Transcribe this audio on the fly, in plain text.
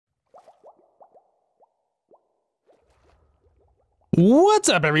What's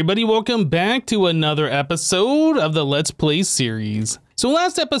up, everybody? Welcome back to another episode of the Let's Play series. So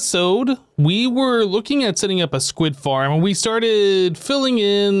last episode, we were looking at setting up a squid farm, and we started filling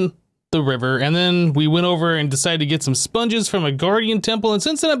in the river, and then we went over and decided to get some sponges from a guardian temple, and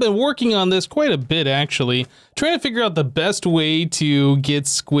since then I've been working on this quite a bit, actually, trying to figure out the best way to get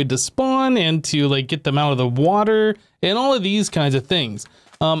squid to spawn and to get them out of the water and all of these kinds of things.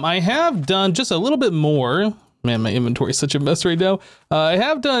 I have done just a little bit more. Man, my inventory is such a mess right now. I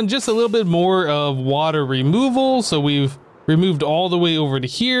have done just a little bit more of water removal. So we've removed all the way over to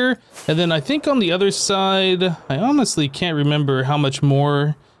here. And then I think on the other side, I honestly can't remember how much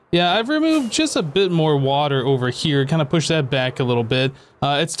more. Yeah, I've removed just a bit more water over here, kind of push that back a little bit.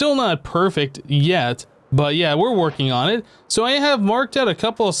 It's still not perfect yet, but yeah, we're working on it. So I have marked out a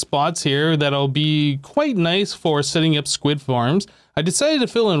couple of spots here that'll be quite nice for setting up squid farms. I decided to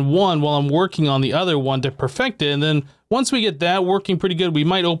fill in one while I'm working on the other one to perfect it, and then once we get that working pretty good, we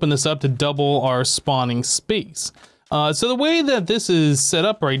might open this up to double our spawning space. So the way that this is set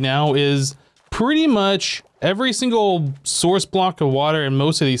up right now is pretty much every single source block of water and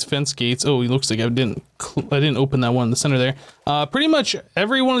most of these fence gates. Oh, it looks like I didn't open that one in the center there. Pretty much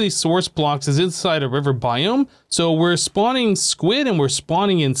every one of these source blocks is inside a river biome. So we're spawning squid and we're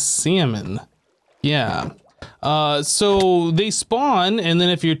spawning in salmon. Yeah. So they spawn, and then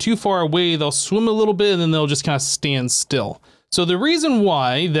if you're too far away, they'll swim a little bit and then they'll just kind of stand still. So the reason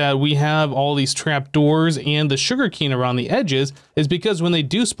why that we have all these trap doors and the sugarcane around the edges is because when they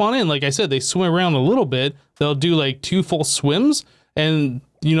do spawn in, like I said, they swim around a little bit. They'll do like 2 full swims, and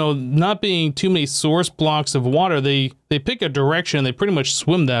you know, not being too many source blocks of water, they pick a direction and they pretty much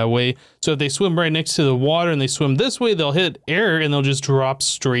swim that way. So if they swim right next to the water and they swim this way, they'll hit air and they'll just drop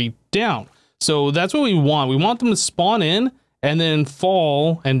straight down. So that's what we want. We want them to spawn in and then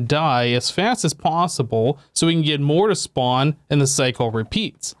fall and die as fast as possible so we can get more to spawn and the cycle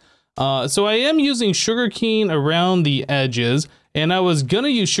repeats. So I am using sugarcane around the edges, and I was gonna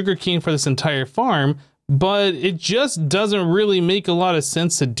use sugarcane for this entire farm, but it just doesn't really make a lot of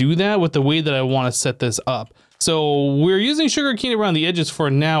sense to do that with the way that I want to set this up. So we're using sugarcane around the edges for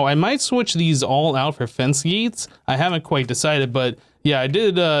now. I might switch these all out for fence gates. I haven't quite decided, but yeah, I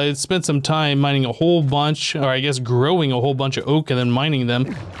did spend some time mining a whole bunch, or I guess growing a whole bunch of oak and then mining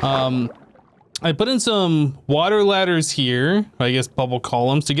them. I put in some water ladders here, I guess bubble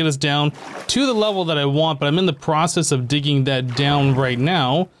columns, to get us down to the level that I want, but I'm in the process of digging that down right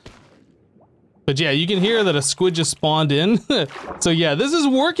now. But yeah, you can hear that a squid just spawned in. So yeah, this is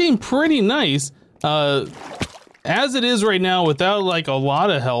working pretty nice as it is right now without like a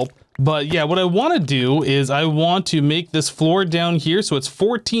lot of help. But yeah, what I want to do is I want to make this floor down here so it's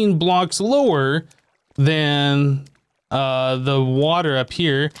 14 blocks lower than the water up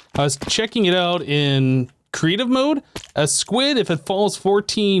here. I was checking it out in creative mode. A squid, if it falls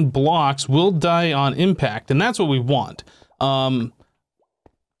 14 blocks, will die on impact, and that's what we want.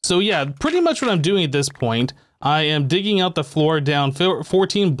 So yeah, pretty much what I'm doing at this point, I am digging out the floor down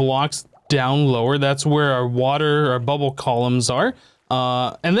 14 blocks down lower. That's where our water, our bubble columns are.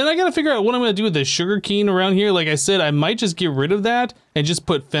 And then I gotta figure out what I'm gonna do with the sugarcane around here. Like I said, I might just get rid of that and just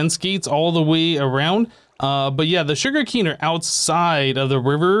put fence gates all the way around. But yeah, the sugarcane are outside of the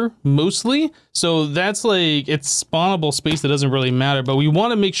river mostly. So that's like, it's spawnable space that doesn't really matter, but we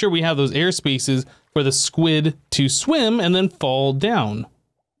wanna make sure we have those air spaces for the squid to swim and then fall down.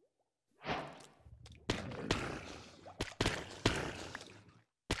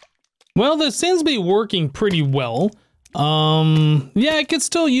 Well, this seems to be working pretty well. Yeah, I could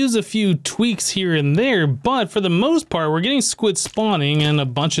still use a few tweaks here and there, but for the most part, we're getting squid spawning and a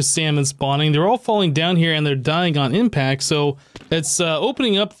bunch of salmon spawning. They're all falling down here and they're dying on impact, so it's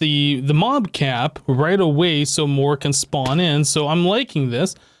opening up the mob cap right away so more can spawn in, so I'm liking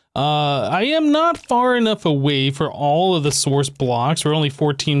this. I am not far enough away for all of the source blocks. We're only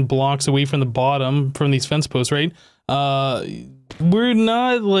 14 blocks away from the bottom from these fence posts, right? We're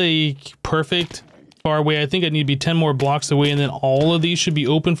not like perfect far away. I think I need to be 10 more blocks away and then all of these should be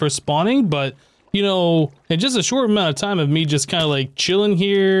open for spawning. But you know, in just a short amount of time of me just kind of like chilling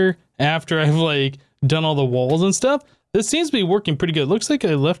here after I've like done all the walls and stuff, this seems to be working pretty good. Looks like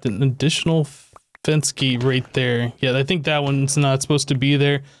I left an additional fence gate right there. Yeah, I think that one's not supposed to be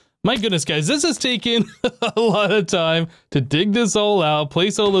there. My goodness, guys, this has taken a lot of time to dig this all out,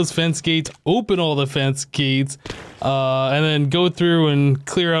 place all those fence gates, open all the fence gates, and then go through and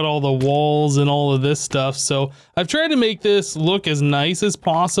clear out all the walls and all of this stuff. So I've tried to make this look as nice as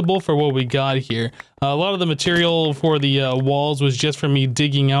possible for what we got here. A lot of the material for the walls was just from me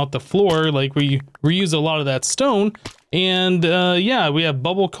digging out the floor. Like we reused a lot of that stone. And yeah, we have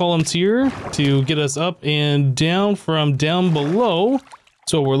bubble columns here to get us up and down from down below.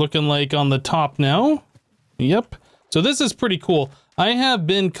 So we're looking like on the top now. Yep. So this is pretty cool. I have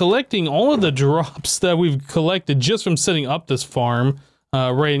been collecting all of the drops that we've collected just from setting up this farm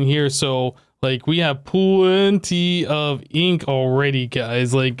right in here. So like we have plenty of ink already,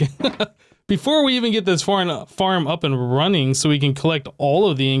 guys. Like before we even get this farm up and running so we can collect all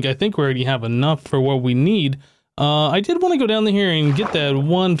of the ink, I think we already have enough for what we need. I did want to go down here and get that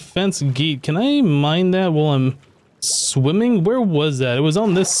one fence gate. Can I mine that while I'm swimming? Where was that? It was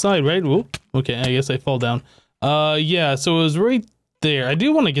on this side, right? Whoop. Okay, I guess I fall down. Yeah, so it was right there. I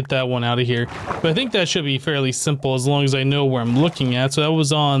do want to get that one out of here, but I think that should be fairly simple as long as I know where I'm looking at. So that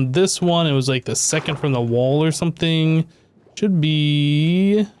was on this one. It was like the second from the wall or something. Should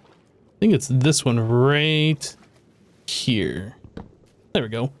be, I think it's this one right here. There we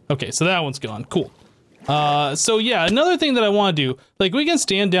go. Okay, so that one's gone. Cool. So yeah, another thing that I want to do, like we can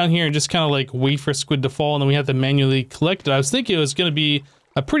stand down here and just kind of like wait for squid to fall and then we have to manually collect it. I was thinking it was going to be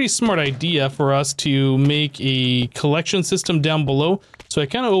a pretty smart idea for us to make a collection system down below. So I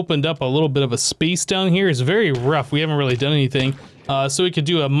kind of opened up a little bit of a space down here. It's very rough. We haven't really done anything. So we could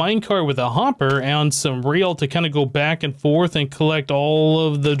do a minecart with a hopper and some rail to kind of go back and forth and collect all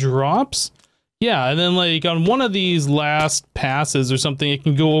of the drops. Yeah, and then like on one of these last passes or something, it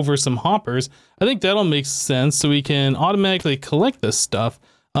can go over some hoppers. I think that'll make sense so we can automatically collect this stuff.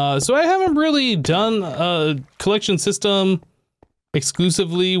 So I haven't really done a collection system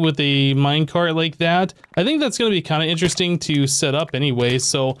exclusively with a minecart like that. I think that's going to be kind of interesting to set up anyway.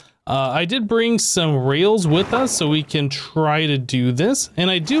 So I did bring some rails with us so we can try to do this.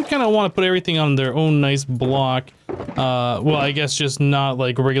 And I do kind of want to put everything on their own nice block. Well, I guess just not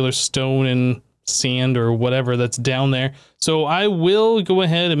like regular stone and sand or whatever that's down there. So I will go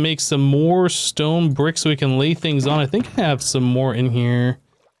ahead and make some more stone bricks so we can lay things on. I think I have some more in here.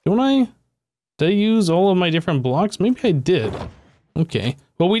 Don't I? Did I use all of my different blocks? Maybe I did. Okay.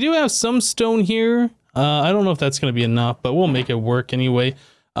 Well, we do have some stone here. I don't know if that's going to be enough, but we'll make it work anyway.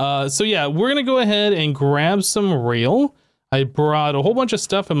 So yeah, we're going to go ahead and grab some rail. I brought a whole bunch of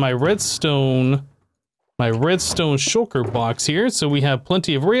stuff in my redstone shulker box here. So we have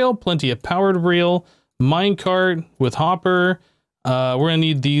plenty of rail, plenty of powered rail, minecart with hopper. We're gonna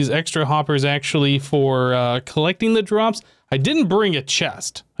need these extra hoppers actually for collecting the drops. I didn't bring a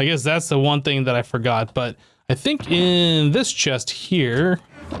chest. I guess that's the one thing that I forgot, but I think in this chest here,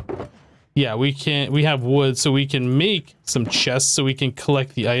 yeah, we have wood, so we can make some chests so we can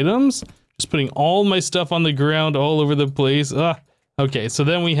collect the items. Just putting all my stuff on the ground all over the place. Okay, so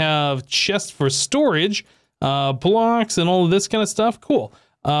then we have chests for storage, blocks and all of this kind of stuff. Cool.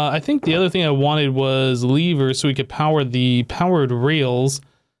 I think the other thing I wanted was levers so we could power the powered rails.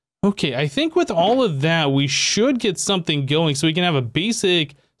 Okay, I think with all of that, we should get something going so we can have a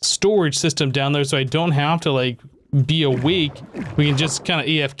basic storage system down there so I don't have to like be awake. We can just kind of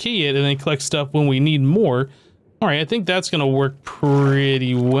AFK it and then collect stuff when we need more. All right, I think that's going to work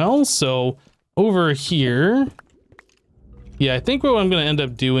pretty well. So over here, yeah, I think what I'm going to end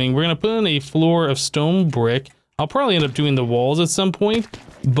up doing, we're going to put in a floor of stone brick. I'll probably end up doing the walls at some point,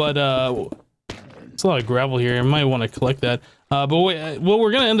 but it's a lot of gravel here. I might want to collect that. But what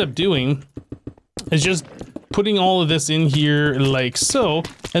we're going to end up doing is just putting all of this in here like so,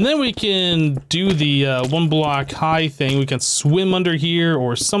 and then we can do the 1 block high thing. We can swim under here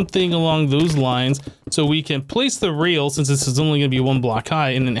or something along those lines, so we can place the rail, since this is only going to be 1 block high,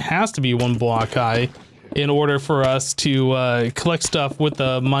 and it has to be 1 block high in order for us to collect stuff with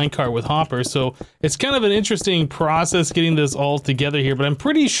the minecart with hoppers. So it's kind of an interesting process getting this all together here, but I'm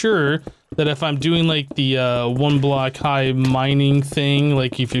pretty sure that if I'm doing like the 1 block high mining thing,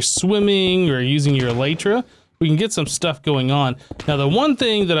 like if you're swimming or using your elytra, we can get some stuff going on. Now, the one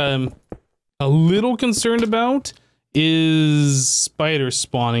thing that I'm a little concerned about is spiders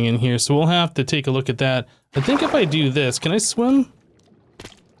spawning in here, so we'll have to take a look at that. I think if I do this, can I swim?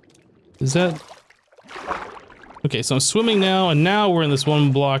 Is that... Okay, so I'm swimming now, and now we're in this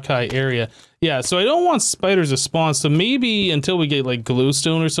 1 block high area. Yeah, so I don't want spiders to spawn, so maybe until we get like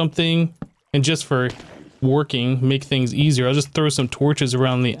glowstone or something, and just for working, make things easier, I'll just throw some torches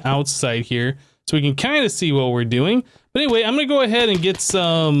around the outside here, so we can kind of see what we're doing. But anyway, I'm gonna go ahead and get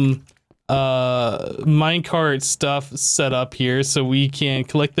some minecart stuff set up here so we can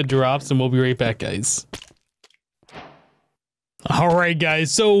collect the drops, and we'll be right back, guys. Alright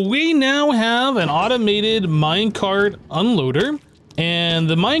guys, so we now have an automated minecart unloader, and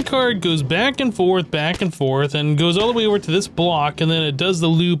the minecart goes back and forth, and goes all the way over to this block, and then it does the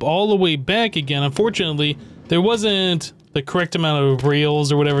loop all the way back again. Unfortunately, there wasn't the correct amount of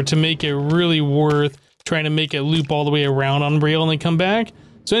rails or whatever to make it really worth trying to make it loop all the way around on rail and then come back.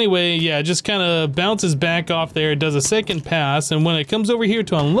 So anyway, yeah, it just kind of bounces back off there, does a second pass, and when it comes over here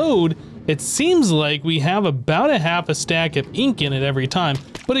to unload, it seems like we have about a half a stack of ink in it every time,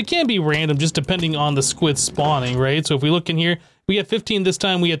 but it can be random just depending on the squid spawning, right? So if we look in here, we had 15 this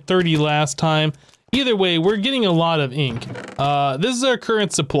time, we had 30 last time. Either way, we're getting a lot of ink. This is our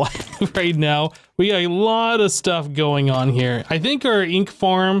current supply right now. We got a lot of stuff going on here. I think our ink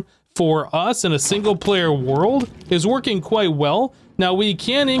farm for us in a single player world is working quite well. Now we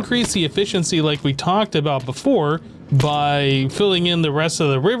can increase the efficiency like we talked about before by filling in the rest of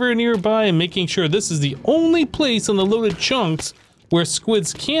the river nearby and making sure this is the only place in the loaded chunks where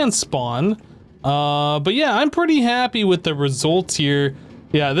squids can spawn. But yeah, I'm pretty happy with the results here.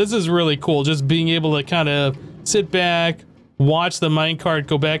 Yeah, this is really cool. Just being able to kind of sit back, watch the minecart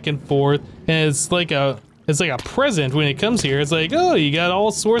go back and forth, and it's like a present when it comes here. It's like, oh, you got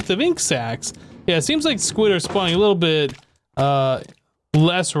all sorts of ink sacs. Yeah, it seems like squid are spawning a little bit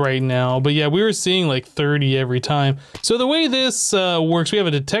less right now, but yeah, we were seeing like 30 every time. So the way this works, we have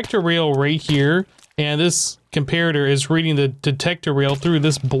a detector rail right here, and this comparator is reading the detector rail through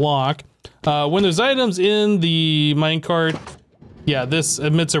this block. When there's items in the minecart, yeah, this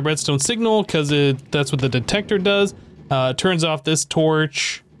emits a redstone signal because that's what the detector does. Turns off this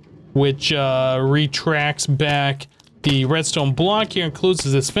torch, which retracts back the redstone block here and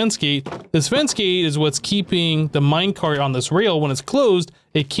closes this fence gate. This fence gate is what's keeping the minecart on this rail. When it's closed,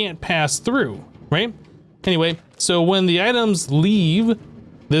 it can't pass through, right? Anyway, so when the items leave,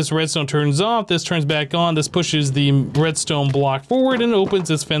 this redstone turns off, this turns back on, this pushes the redstone block forward and opens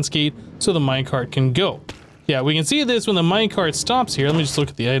this fence gate so the minecart can go. Yeah, we can see this when the minecart stops here. Let me just look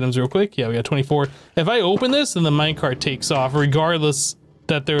at the items real quick. Yeah, we got 24. If I open this, then the minecart takes off regardless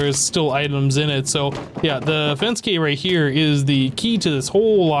that there is still items in it. So yeah, the fence gate right here is the key to this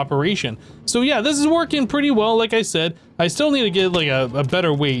whole operation. So yeah, this is working pretty well. Like I said, I still need to get like a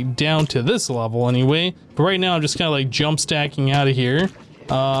better way down to this level anyway. But right now I'm just kind of like jump stacking out of here.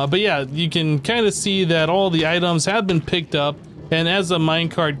 But yeah, you can kind of see that all the items have been picked up, and as the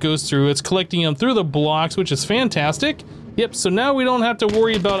minecart goes through, it's collecting them through the blocks, which is fantastic. Yep, so now we don't have to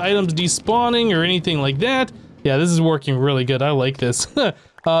worry about items despawning or anything like that. Yeah, this is working really good. I like this.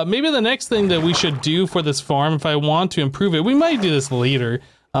 Maybe the next thing that we should do for this farm, if I want to improve it, we might do this later,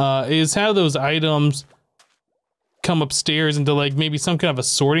 is have those items come upstairs into like maybe some kind of a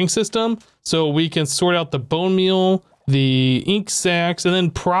sorting system, so we can sort out the bone meal, the ink sacs, and then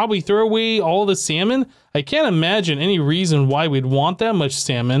probably throw away all the salmon. I can't imagine any reason why we'd want that much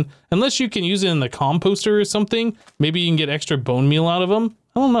salmon, unless you can use it in the composter or something. Maybe you can get extra bone meal out of them.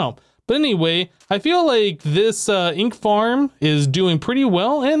 I don't know. But anyway, I feel like this ink farm is doing pretty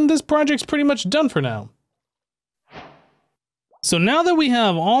well, and this project's pretty much done for now. So now that we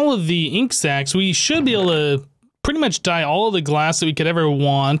have all of the ink sacs, we should be able to pretty much dye all of the glass that we could ever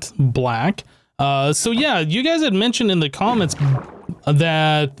want black. So yeah, you guys had mentioned in the comments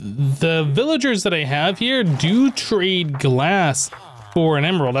that the villagers that I have here do trade glass for an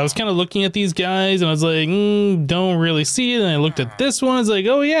emerald. I was kind of looking at these guys and I was like, don't really see it. And I looked at this one, I was like,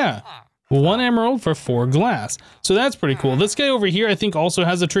 oh yeah, 1 emerald for 4 glass. So that's pretty cool. This guy over here I think also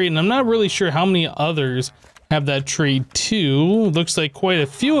has a trade, and I'm not really sure how many others have that trade too. Looks like quite a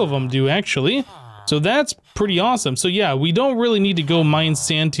few of them do actually. So that's pretty awesome. So yeah, we don't really need to go mine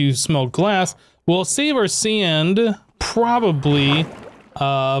sand to smelt glass. We'll save our sand probably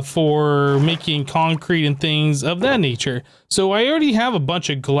for making concrete and things of that nature. So I already have a bunch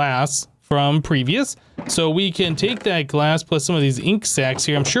of glass from previous, so we can take that glass plus some of these ink sacs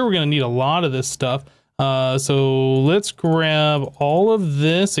here. I'm sure we're gonna need a lot of this stuff. So let's grab all of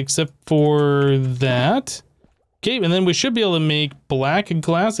this except for that. Okay, and then we should be able to make black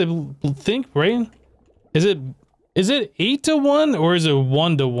glass, I think, right? Is it 8 to 1 or is it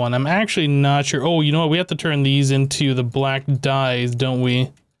 1 to 1? I'm actually not sure. Oh, you know what? We have to turn these into the black dyes, don't we?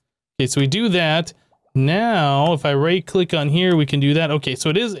 Okay, so we do that. Now, if I right click on here, we can do that. Okay, so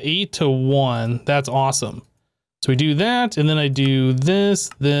it is 8 to 1. That's awesome. So we do that, and then I do this,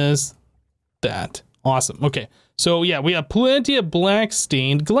 that. Awesome. Okay, so yeah, we have plenty of black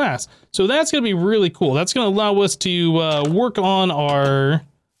stained glass. So that's gonna be really cool. That's gonna allow us to work on our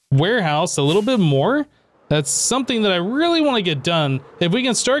warehouse a little bit more. That's something that I really want to get done. If we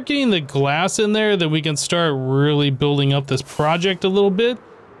can start getting the glass in there, then we can start really building up this project a little bit.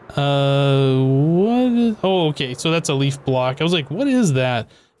 Oh, okay, so that's a leaf block. I was like, what is that?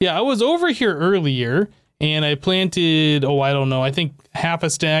 Yeah, I was over here earlier and I planted, oh, I don't know, I think half a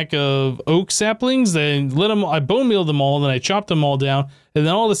stack of oak saplings. Then I bone mealed them all, then I chopped them all down, and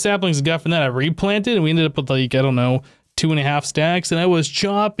then all the saplings I got from that I replanted, and we ended up with like, I don't know, 2.5 stacks, and I was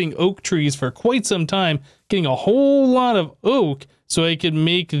chopping oak trees for quite some time, getting a whole lot of oak so I could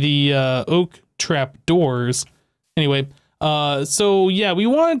make the oak trap doors. Anyway, so yeah, we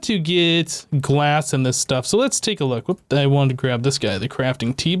wanted to get glass in this stuff. So let's take a look. Whoop, I wanted to grab this guy, the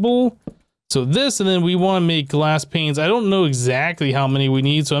crafting table. So this, and then we want to make glass panes. I don't know exactly how many we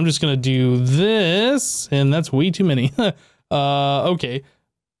need, so I'm just going to do this, and that's way too many. Okay.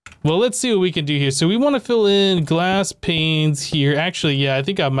 Well, let's see what we can do here. So we want to fill in glass panes here. Actually, yeah, I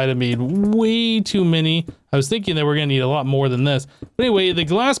think I might have made way too many. I was thinking that we're going to need a lot more than this. But anyway, the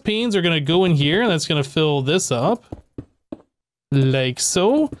glass panes are going to go in here, and that's going to fill this up. Like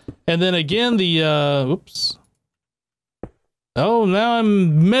so. And then again, the, oops. Oh, now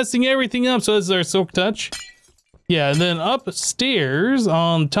I'm messing everything up. So this is our silk touch. Yeah, and then upstairs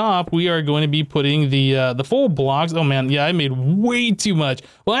on top, we are going to be putting the full blocks. Oh man, yeah, I made way too much.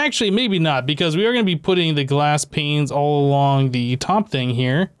 Well, actually, maybe not, because we are going to be putting the glass panes all along the top thing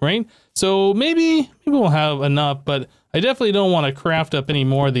here, right? So maybe we'll have enough, but I definitely don't want to craft up any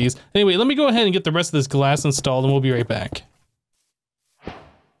more of these. Anyway, let me go ahead and get the rest of this glass installed, and we'll be right back.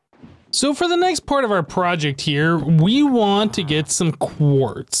 So for the next part of our project here, we want to get some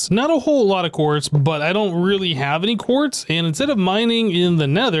quartz. Not a whole lot of quartz, but I don't really have any quartz. And instead of mining in the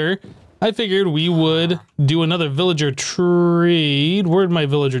nether, I figured we would do another villager trade. Where'd my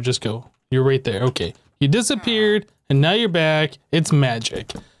villager just go? You're right there. Okay. You disappeared and now you're back. It's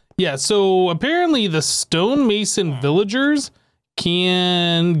magic. Yeah, so apparently the stonemason villagers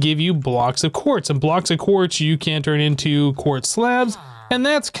can give you blocks of quartz. And blocks of quartz you can turn into quartz slabs. And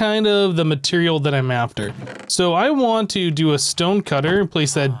that's kind of the material that I'm after. So I want to do a stone cutter and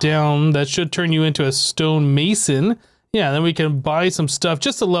place that down. That should turn you into a stone mason. Yeah, then we can buy some stuff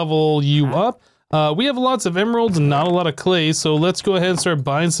just to level you up. We have lots of emeralds and not a lot of clay, so let's go ahead and start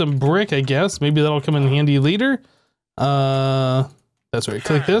buying some brick, I guess. Maybe that'll come in handy later. That's right,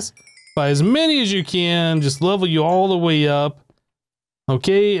 click this. Buy as many as you can, just level you all the way up.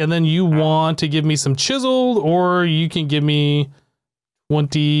 Okay, and then you want to give me some chiseled, or you can give me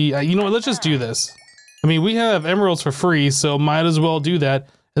 20, you know what, let's just do this. I mean, we have emeralds for free, so might as well do that.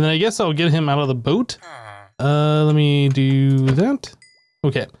 And then I guess I'll get him out of the boat. Let me do that.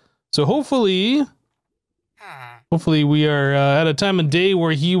 Okay, so hopefully we are at a time of day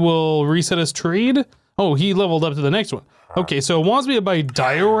where he will reset his trade. Oh, he leveled up to the next one. Okay, so it wants me to buy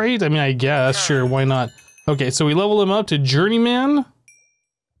diorite. I mean, I guess, sure, why not? Okay, so we leveled him up to journeyman.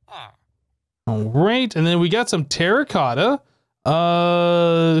 All right, and then we got some terracotta.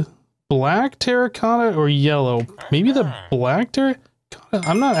 Black terracotta or yellow? Maybe the black terracotta?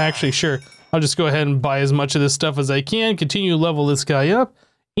 I'm not actually sure. I'll just go ahead and buy as much of this stuff as I can, continue to level this guy up.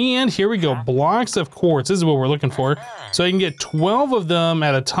 And here we go, blocks of quartz. This is what we're looking for. So I can get 12 of them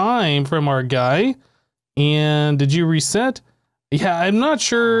at a time from our guy. And did you reset? Yeah, I'm not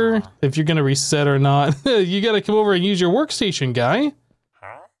sure if you're gonna reset or not. You gotta come over and use your workstation, guy.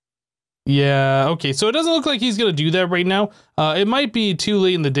 Yeah, okay, so it doesn't look like he's gonna do that right now. It might be too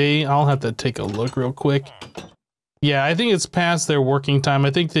late in the day. I'll have to take a look real quick. Yeah, I think it's past their working time.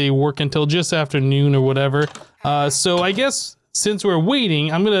 I think they work until just after noon or whatever. So I guess since we're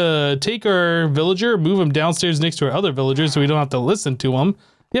waiting, I'm gonna take our villager, move him downstairs next to our other villagers so we don't have to listen to him.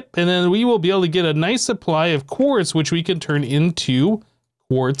 Yep, and then we will be able to get a nice supply of quartz, which we can turn into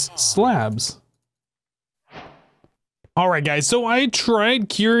quartz slabs. Alright guys, so I tried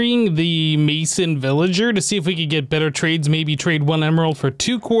curing the Mason villager to see if we could get better trades, maybe trade 1 emerald for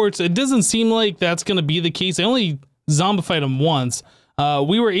 2 quartz. It doesn't seem like that's going to be the case. I only zombified him once.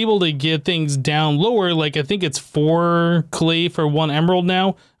 We were able to get things down lower, like I think it's 4 clay for 1 emerald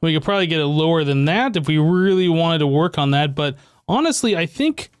now. We could probably get it lower than that if we really wanted to work on that, but honestly, I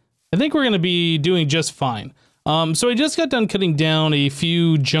think we're going to be doing just fine. So I just got done cutting down a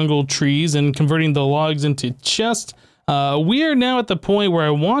few jungle trees and converting the logs into chests. We are now at the point where I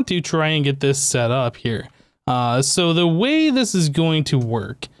want to try and get this set up here. So the way this is going to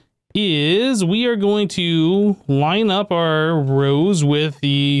work is we are going to line up our rows with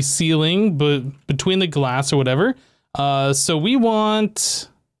the ceiling, but between the glass or whatever. So we want,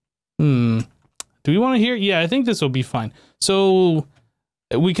 do we want to hear? Yeah, I think this will be fine. So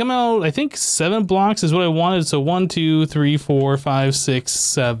we come out, I think 7 blocks is what I wanted. So 1, 2, 3, 4, 5, 6,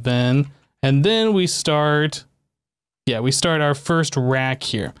 7. And then we start, yeah, we start our first rack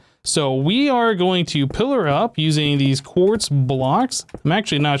here. So we are going to pillar up using these quartz blocks. I'm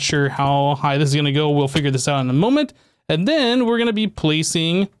actually not sure how high this is going to go. We'll figure this out in a moment. And then we're going to be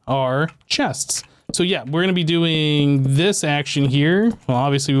placing our chests. So yeah, we're going to be doing this action here. Well,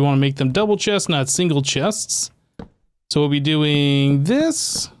 obviously we want to make them double chests, not single chests. So we'll be doing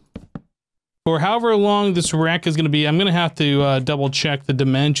this. for however long this rack is going to be. I'm going to have to double check the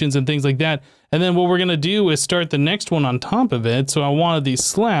dimensions and things like that. And then what we're going to do is start the next one on top of it. So I wanted these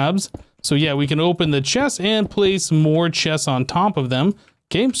slabs. So yeah, we can open the chests and place more chests on top of them.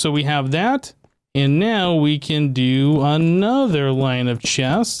 Okay, so we have that. And now we can do another line of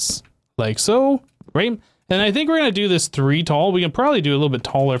chests like so, right? And I think we're going to do this 3 tall. We can probably do a little bit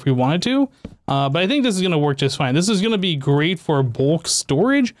taller if we wanted to. But I think this is going to work just fine. This is going to be great for bulk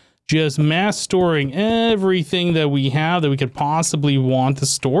storage. Just mass storing everything that we have that we could possibly want to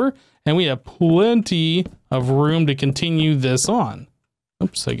store. And we have plenty of room to continue this on.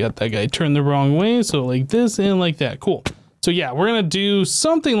 Oops, I got that guy turned the wrong way. So like this and like that. Cool. So yeah, we're going to do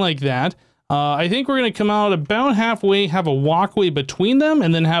something like that. I think we're going to come out about halfway, have a walkway between them,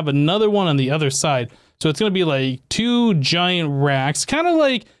 and then have another one on the other side. So it's going to be like 2 giant racks, kind of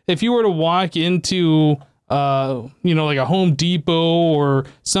like if you were to walk into, you know, like a Home Depot or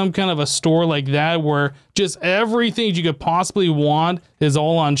some kind of a store like that, where just everything you could possibly want is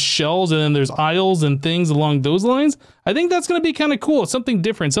all on shelves, and then there's aisles and things along those lines. I think that's going to be kind of cool. Something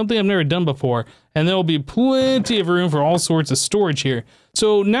different, something I've never done before. And there'll be plenty of room for all sorts of storage here.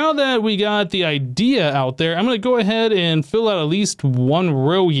 So now that we got the idea out there, I'm going to go ahead and fill out at least 1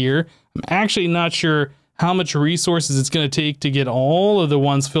 row here. I'm actually not sure how much resources it's going to take to get all of the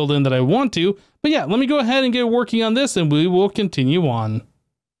ones filled in that I want to. But yeah, let me go ahead and get working on this and we will continue on.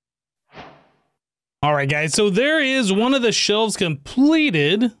 All right, guys, so there is one of the shelves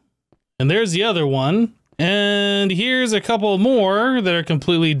completed, and there's the other one. And here's a couple more that are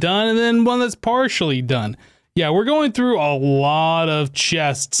completely done, and then one that's partially done. Yeah, we're going through a lot of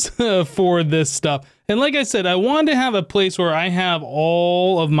chests for this stuff. And like I said, I wanted to have a place where I have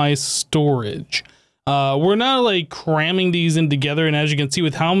all of my storage. We're not like cramming these in together, and as you can see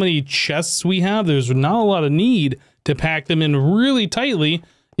with how many chests we have, there's not a lot of need to pack them in really tightly.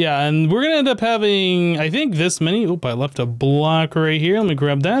 Yeah, and we're gonna end up having, I think, this many. Oop, I left a block right here. Let me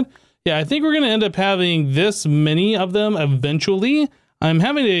grab that. Yeah, I think we're gonna end up having this many of them eventually. I'm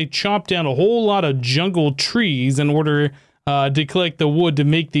having to chop down a whole lot of jungle trees in order to collect the wood to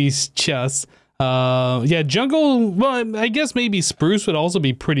make these chests. Yeah, jungle, well, I guess maybe spruce would also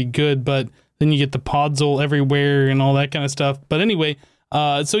be pretty good, but then you get the podzol everywhere and all that kind of stuff. But anyway,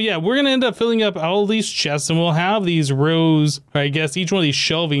 so yeah, we're going to end up filling up all these chests, and we'll have these rows, or I guess each one of these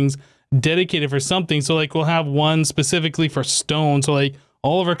shelvings dedicated for something. So like we'll have one specifically for stone. So like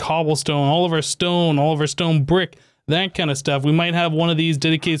all of our cobblestone, all of our stone brick, that kind of stuff. We might have one of these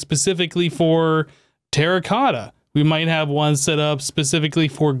dedicated specifically for terracotta. We might have one set up specifically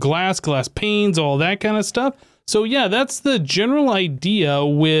for glass panes, all that kind of stuff. So yeah, that's the general idea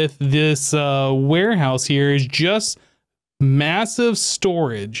with this warehouse here, is just massive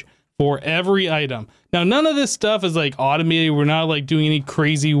storage for every item. Now, none of this stuff is like automated. We're not like doing any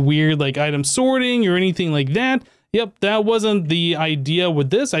crazy weird like item sorting or anything like that. Yep, that wasn't the idea with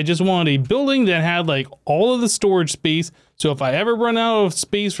this. I just wanted a building that had like all of the storage space. So if I ever run out of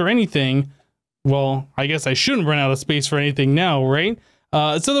space for anything, well, I guess I shouldn't run out of space for anything now, right?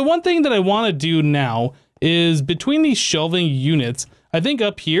 So the one thing that I want to do now is between these shelving units, I think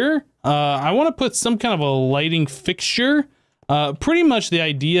up here, I want to put some kind of a lighting fixture. Pretty much the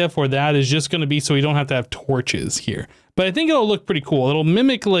idea for that is just going to be so we don't have to have torches here. But I think it'll look pretty cool. It'll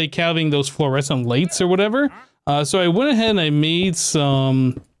mimic like having those fluorescent lights or whatever. So I went ahead and I made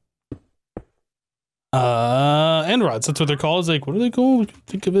some end rods. That's what they're called. It's like, what are they called?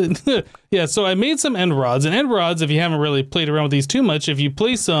 Think of it. Yeah, so I made some end rods. And end rods, if you haven't really played around with these too much, if you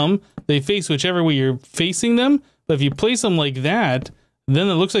place them, they face whichever way you're facing them. But if you place them like that, then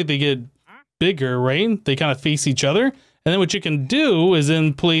it looks like they get bigger, right? They kind of face each other. And then what you can do is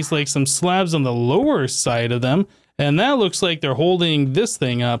then place like some slabs on the lower side of them. And that looks like they're holding this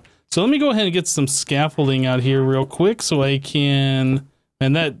thing up. So let me go ahead and get some scaffolding out here real quick so I can,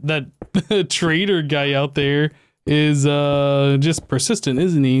 and that trader guy out there is just persistent,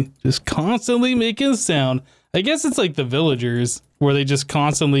 isn't he? Just constantly making sound. I guess it's like the villagers where they just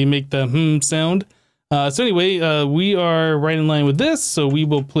constantly make the sound. So anyway, we are right in line with this. So we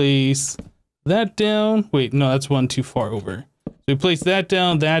will place that down. Wait, no, that's one too far over. So we place that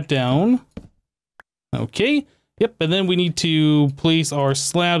down, that down. Okay. Yep, and then we need to place our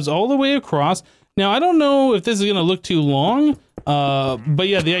slabs all the way across. Now, I don't know if this is going to look too long, but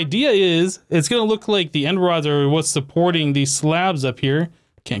yeah, the idea is it's going to look like the end rods are what's supporting these slabs up here.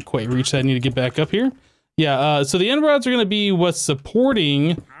 Can't quite reach that. I need to get back up here. Yeah, so the end rods are going to be what's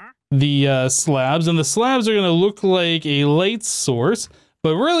supporting the slabs, and the slabs are going to look like a light source,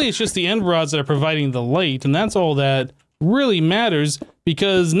 but really it's just the end rods that are providing the light, and that's all that really matters,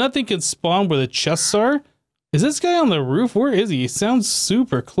 because nothing can spawn where the chests are. Is this guy on the roof? Where is he? He sounds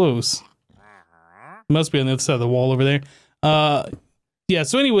super close. Must be on the other side of the wall over there. Yeah,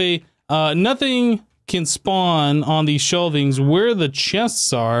 so anyway, nothing can spawn on these shelvings where the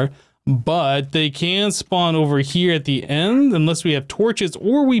chests are, but they can spawn over here at the end unless we have torches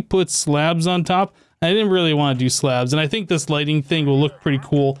or we put slabs on top. I didn't really want to do slabs, and I think this lighting thing will look pretty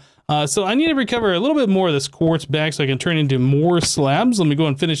cool. So I need to recover a little bit more of this quartz back so I can turn into more slabs. Let me go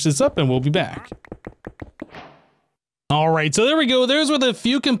and finish this up and we'll be back. All right, so there we go. There's with a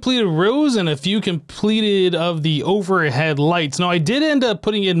few completed rows and a few completed of the overhead lights. Now I did end up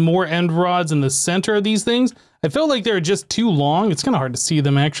putting in more end rods in the center of these things. I felt like they were just too long. It's kind of hard to see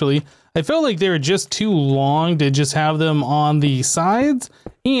them actually. I felt like they were just too long to just have them on the sides.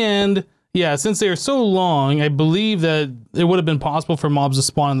 And yeah, since they are so long, I believe that it would have been possible for mobs to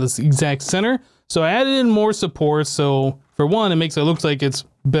spawn in this exact center. So I added in more support. So for one, it makes it look like it's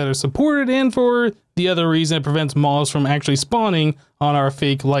better supported, and for the other reason, it prevents mobs from actually spawning on our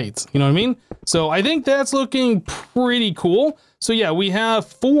fake lights. You know what I mean? So I think that's looking pretty cool. So yeah, we have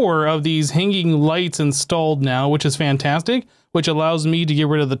 4 of these hanging lights installed now, which is fantastic, which allows me to get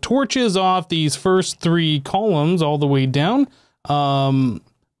rid of the torches off these first 3 columns all the way down.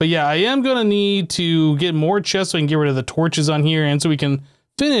 But yeah, I am going to need to get more chests so I can get rid of the torches on here, and so we can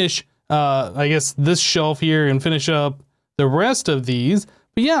finish, I guess, this shelf here and finish up the rest of these.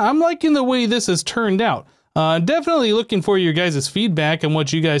 But yeah, I'm liking the way this has turned out. Definitely looking for your guys' feedback and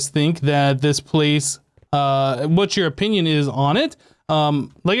what you guys think that this place, what your opinion is on it.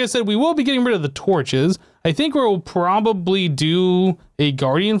 Like I said, we will be getting rid of the torches. I think we'll probably do a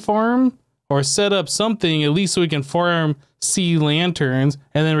guardian farm or set up something at least so we can farm sea lanterns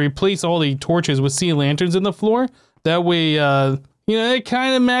and then replace all the torches with sea lanterns in the floor. That way, you know, it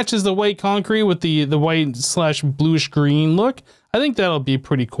kind of matches the white concrete with the white / bluish green look. I think that'll be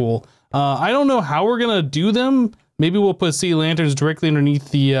pretty cool. I don't know how we're gonna do them. Maybe we'll put sea lanterns directly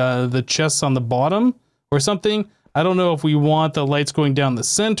underneath the chests on the bottom or something. I don't know if we want the lights going down the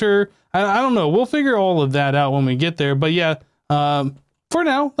center. I don't know. We'll figure all of that out when we get there. But yeah, for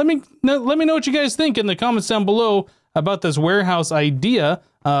now, let me know what you guys think in the comments down below about this warehouse idea.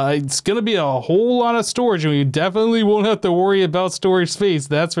 It's gonna be a whole lot of storage, and we definitely won't have to worry about storage space,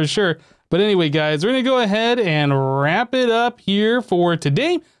 that's for sure. But anyway, guys, we're gonna go ahead and wrap it up here for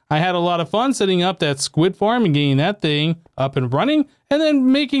today. I had a lot of fun setting up that squid farm and getting that thing up and running, and then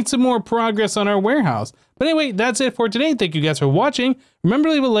making some more progress on our warehouse. But anyway, that's it for today. Thank you guys for watching. Remember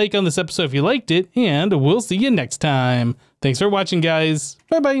to leave a like on this episode if you liked it, and we'll see you next time. Thanks for watching, guys.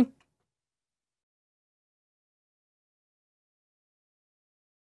 Bye-bye.